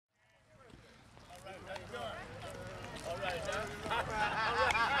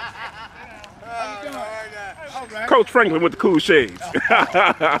Coach Franklin with the cool shades. All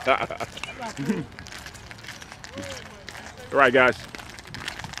right, guys.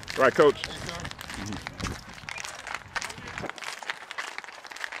 All right, Coach.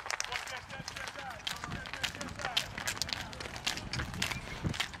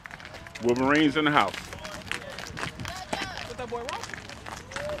 Wolverines in the house.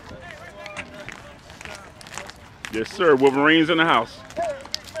 Yes, sir. Wolverines in the house.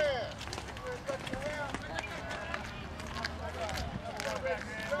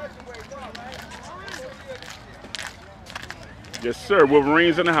 Yes, sir.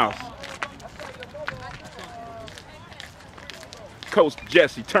 Wolverines in the house. Coach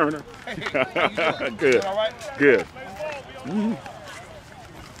Jesse Turner. Good. Good.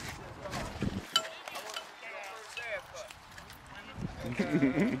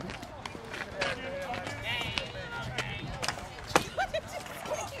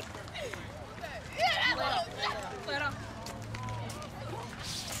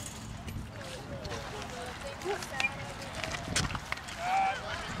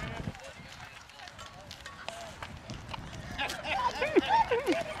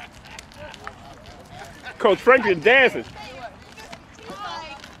 Coach Franklin dancing.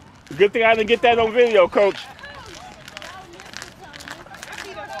 Good thing I didn't get that on video, Coach.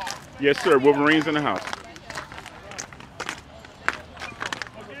 Yes, sir. Wolverines in the house.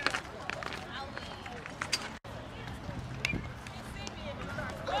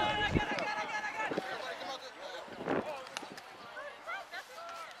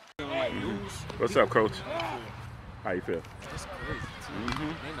 What's up, Coach? How you feel? That's crazy, too.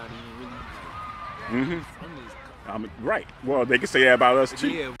 They're not even really from this. Right. Well, they can say that about us, too.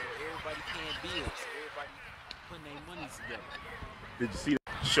 Yeah, everybody paying bills. Everybody putting their money together. Did you see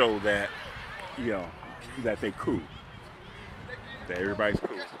that show that, you know, that they cool? That everybody's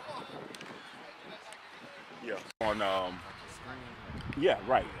cool. Yeah. On, yeah,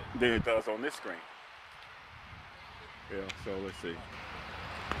 right. Then it does on this screen. Yeah, so let's see.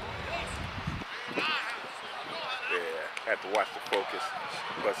 Yeah, had to watch the focus.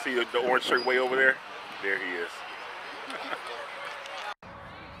 But see the orange shirt way over there? There he is.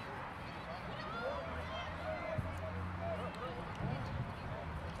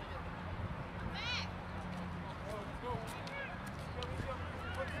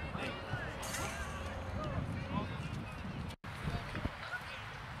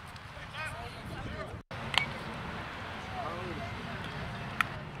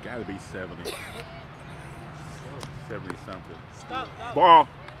 Gotta be 70. 70 something. Stop. Ball.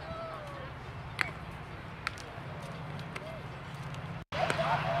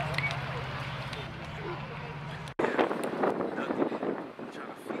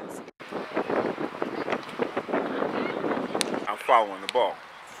 I'm following the ball.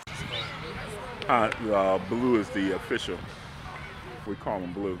 Blue is the official. We call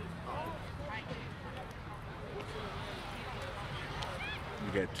him Blue.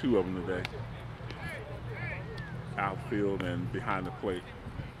 We got two of them today. Outfield and behind the plate.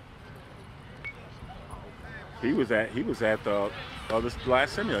 He was at the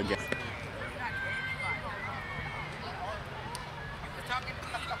last Simeon game.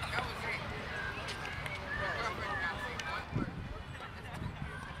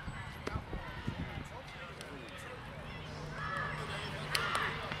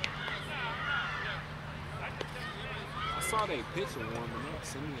 I saw they pitcher warming up.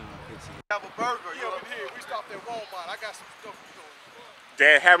 Simeon pitcher. Have a burger. Yeah, over here. We stopped at Walmart. I got some stuff for you.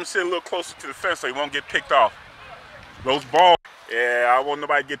 Dad, have him sit a little closer to the fence so he won't get picked off. Those balls. Yeah, I don't want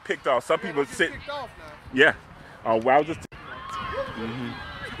nobody to get picked off. Some people sit. Picked off now. Yeah. Oh, well, I was just.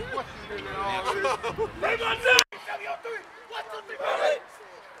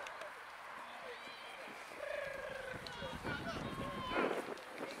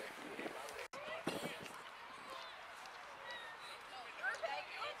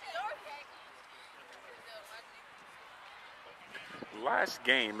 Last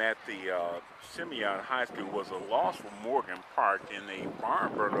game at the Simeon High School was a loss for Morgan Park in a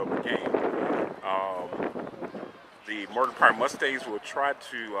barn burner of a game. The Morgan Park Mustangs will try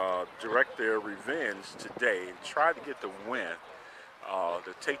to direct their revenge today and try to get the win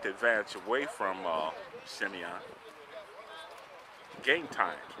to take the advantage away from Simeon. Game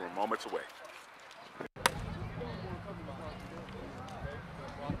times were moments away.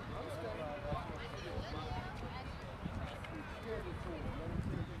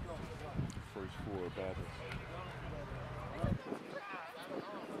 First four batters.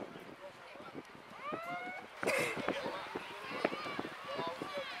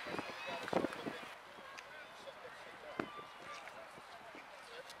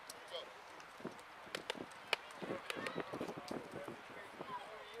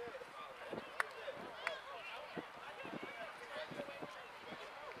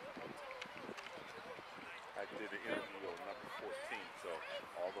 did an interview on number 14, so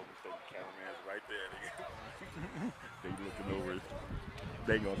all of them, so the cameraman's right there. They looking over it.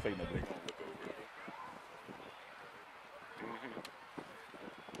 They ain't gonna say nothing. They gonna look over it.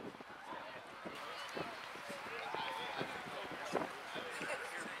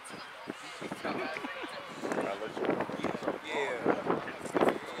 I'll let you.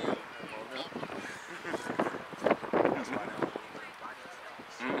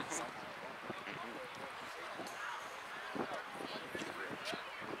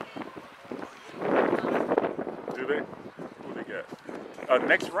 Do they? Who they got?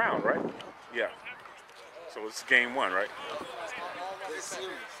 Next round, right? Yeah. So it's game one, right?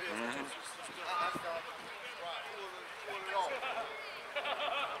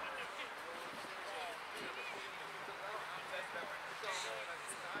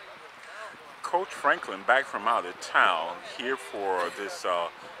 Coach Franklin back from out of town here for this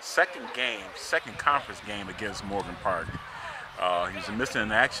second conference game against Morgan Park. He was missing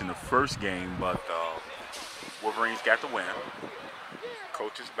in action the first game, but Wolverines got the win.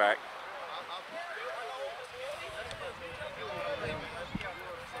 Coach is back.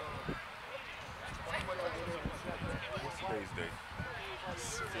 What's today's date?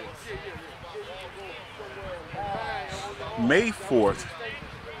 May 4th,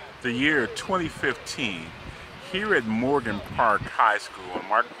 the year 2015, here at Morgan Park High School on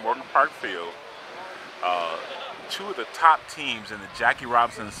Morgan Park Field, two of the top teams in the Jackie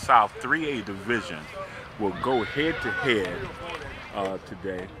Robinson South 3A division will go head-to-head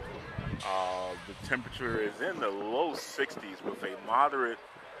today. The temperature is in the low 60s with a moderate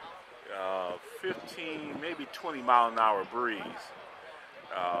 15, maybe 20 mile an hour breeze.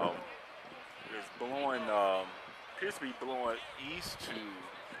 It's blowing, appears to be blowing east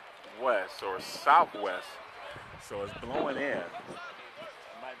to west or southwest, so it's blowing in. It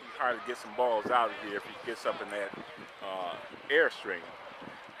might be hard to get some balls out of here if he gets up in that airstream,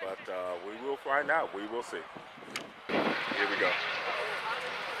 but we will find out. We will see. Here we go.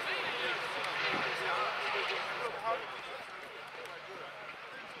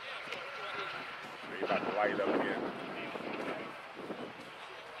 We're about to light up again.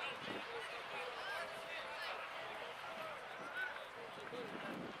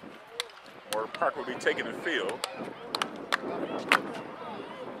 Morgan Park will be taking the field.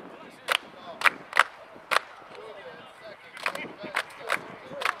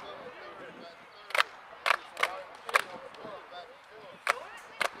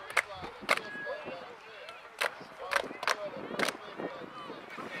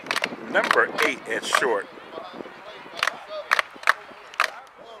 Number 8 at short.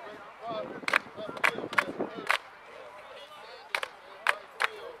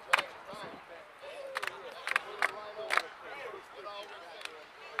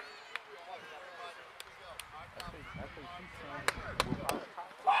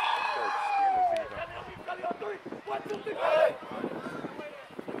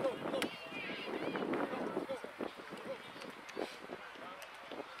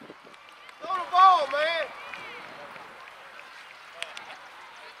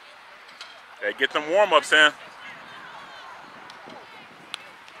 Hey, get them warm-ups in.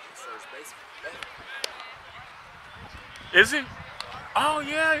 Is he? Oh,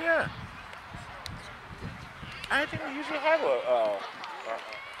 yeah, yeah. I think we usually have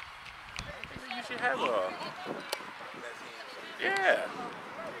yeah.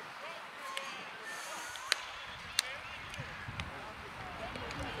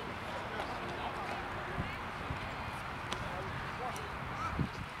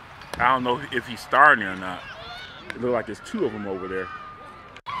 I don't know if he's starting or not. It looks like there's two of them over there.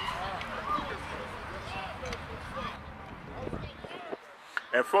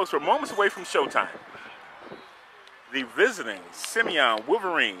 And folks, we're moments away from showtime. The visiting Simeon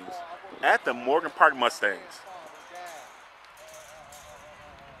Wolverines at the Morgan Park Mustangs.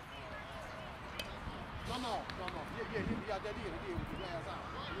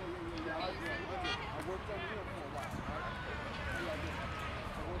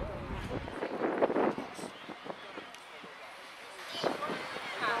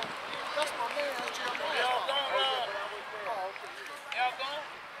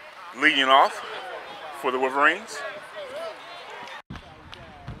 Leading off for the Wolverines.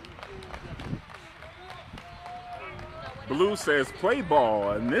 Blue says play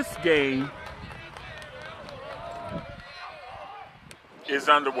ball, and this game is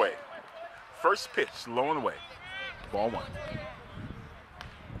underway. First pitch, low and away. Ball one.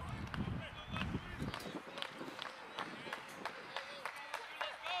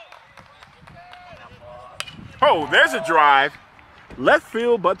 Oh, there's a drive. Left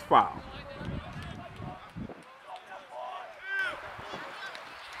field, but foul.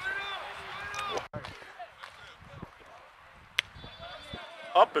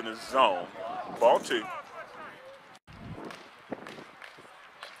 up in the zone. Ball 2.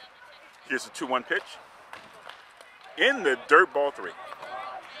 Here's a 2-1 pitch. In the dirt, ball 3.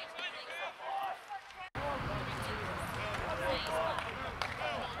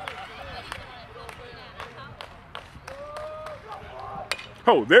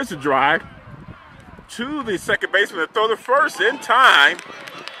 Oh, there's a drive to the second baseman to throw the first in time.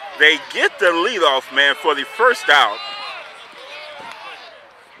 They get the leadoff man for the first out.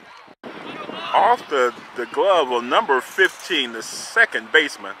 Off the glove of number 15, the second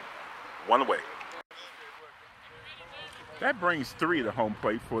baseman. 1 away. That brings 3 to home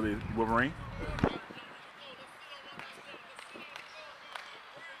plate for the Wolverine.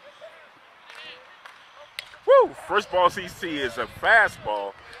 Woo! First ball CC is a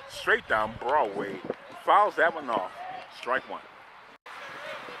fastball straight down Broadway. Fouls that one off. Strike 1.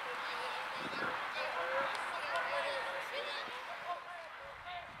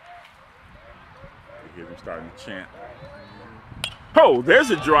 Here's him starting to chant. Oh,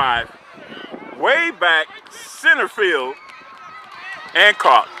 there's a drive. Way back center field and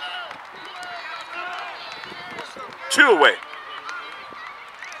caught. 2 away.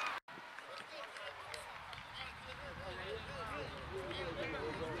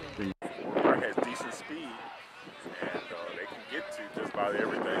 Park has decent speed, and they can get to just about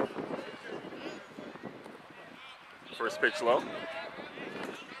everything. First pitch low.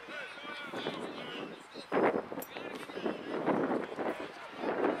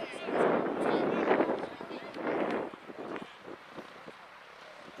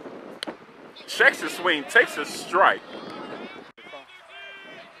 Checks the swing, takes a strike.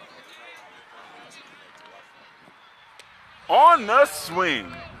 On the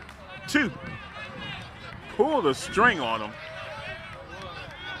swing. 2. Pull the string on him.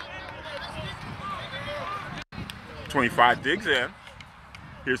 25 digs in.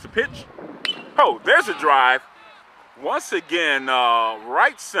 Here's the pitch. Oh, there's a drive. Once again,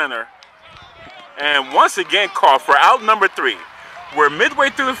 right center. And once again caught for out number 3. We're midway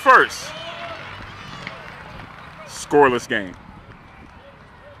through the first. Scoreless game.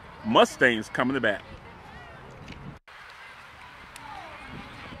 Mustangs coming to bat.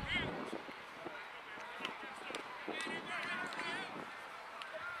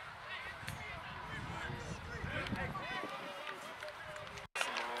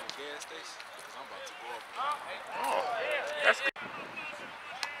 Oh, that's good.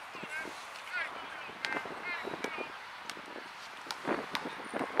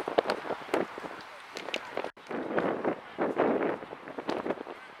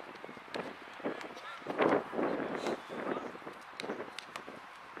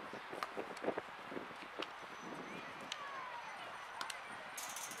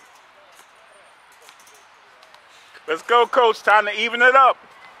 Let's go, coach. Time to even it up.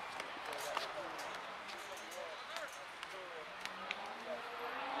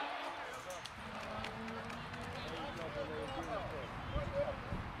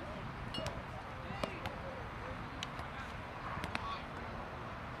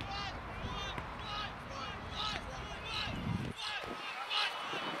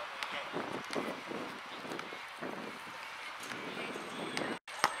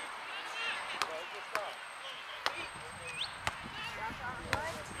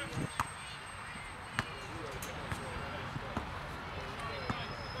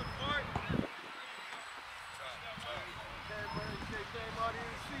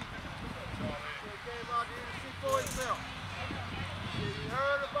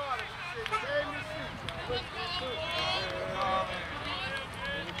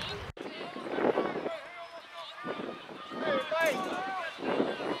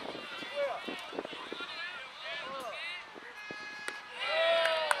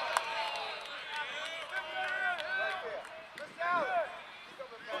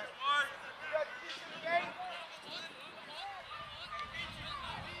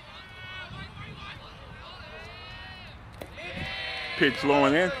 Pitch low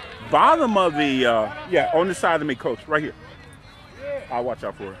and in. Bottom of the, yeah, on the side of me, coach, right here. I'll watch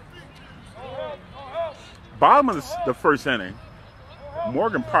out for it. Bottom of the first inning.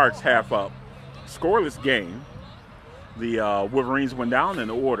 Morgan Park's half up. Scoreless game. The Wolverines went down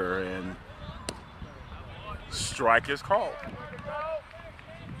in order, and strike is called.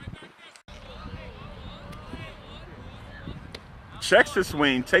 Checks the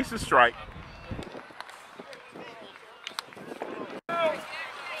swing, takes the strike.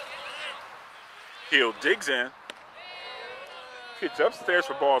 Hill digs in. Pitch upstairs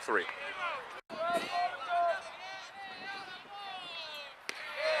for ball 3.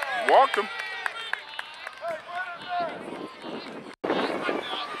 Walked him.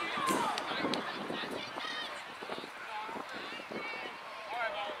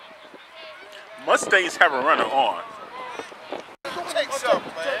 Mustangs have a runner on. Take some,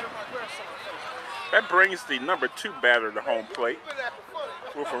 man. That brings the number 2 batter to home plate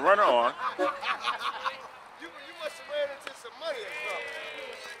with a runner on. You must have ran into some money or something.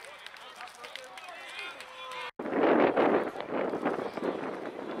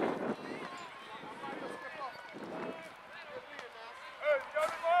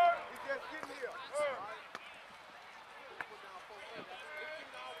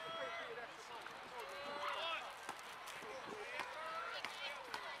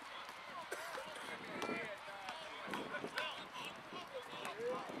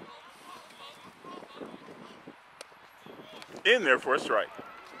 In there for a strike.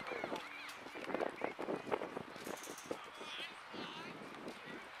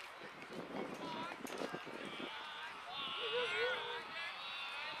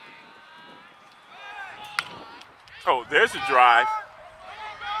 Oh, there's a drive.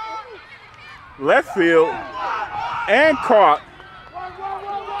 Left field and caught.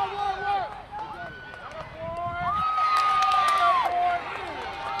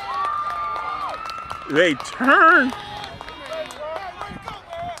 They turn.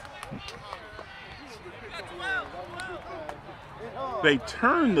 They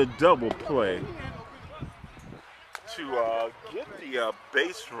turn the double play to get the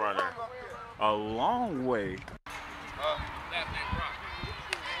base runner a long way.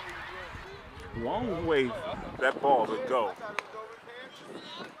 Long way that ball would go.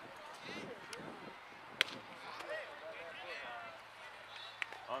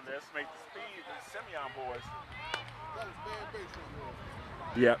 Underestimate the speed of the Simeon boys.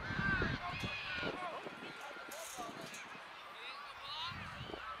 Yep.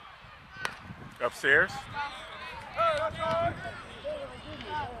 Upstairs.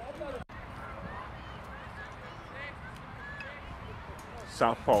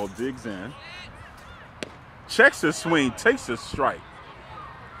 Southpaw digs in. Checks the swing, takes the strike.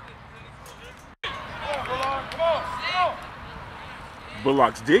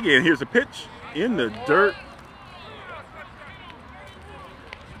 Bullocks dig in. Here's a pitch in the dirt.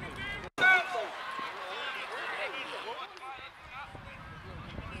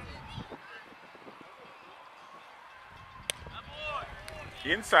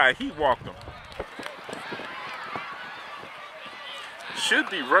 Inside, he walked him. Should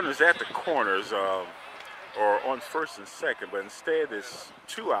be runners at the corners or on first and second, but instead it's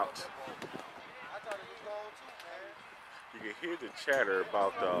 2 outs. You can hear the chatter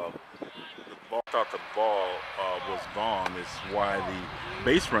about the ball. Thought the ball was gone. Is why the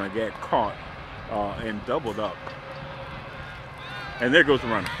base runner got caught and doubled up. And there goes the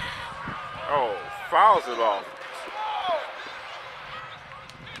runner. Oh, fouls it off.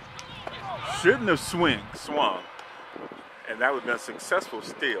 Shouldn't have swung, and that would have been a successful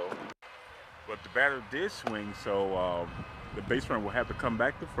steal. But the batter did swing, so the base runner will have to come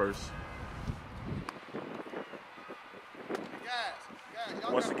back to first.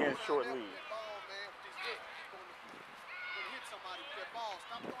 Once again, short lead.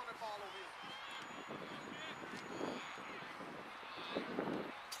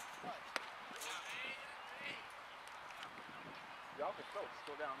 Y'all can throw, just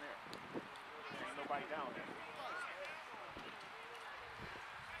go down there. Ain't nobody down there.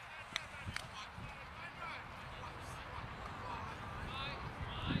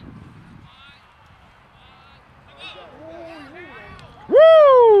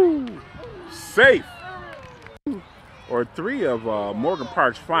 Woo! Safe. Or 3 of Morgan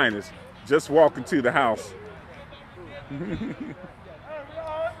Park's finest just walking to the house.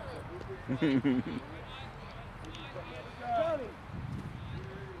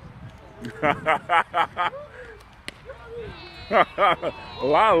 A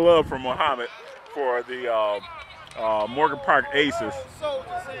lot of love from Muhammad for the Morgan Park Aces.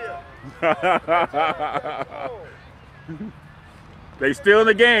 They still in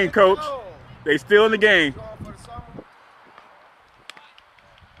the game, coach. They still in the game.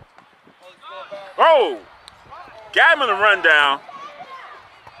 Oh, got him in the rundown.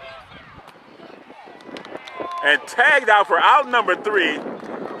 And tagged out for out number 3.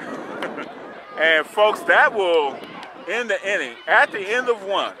 And folks, that will end the inning at the end of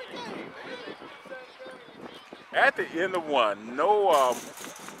 1. At the end of 1, no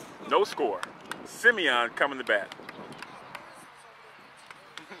score. Simeon coming to bat.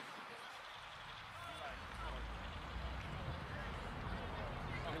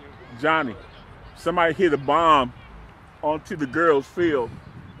 Johnny, somebody hit a bomb onto the girls' field,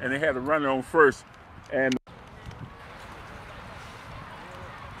 and they had a runner on first. And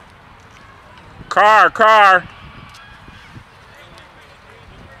car.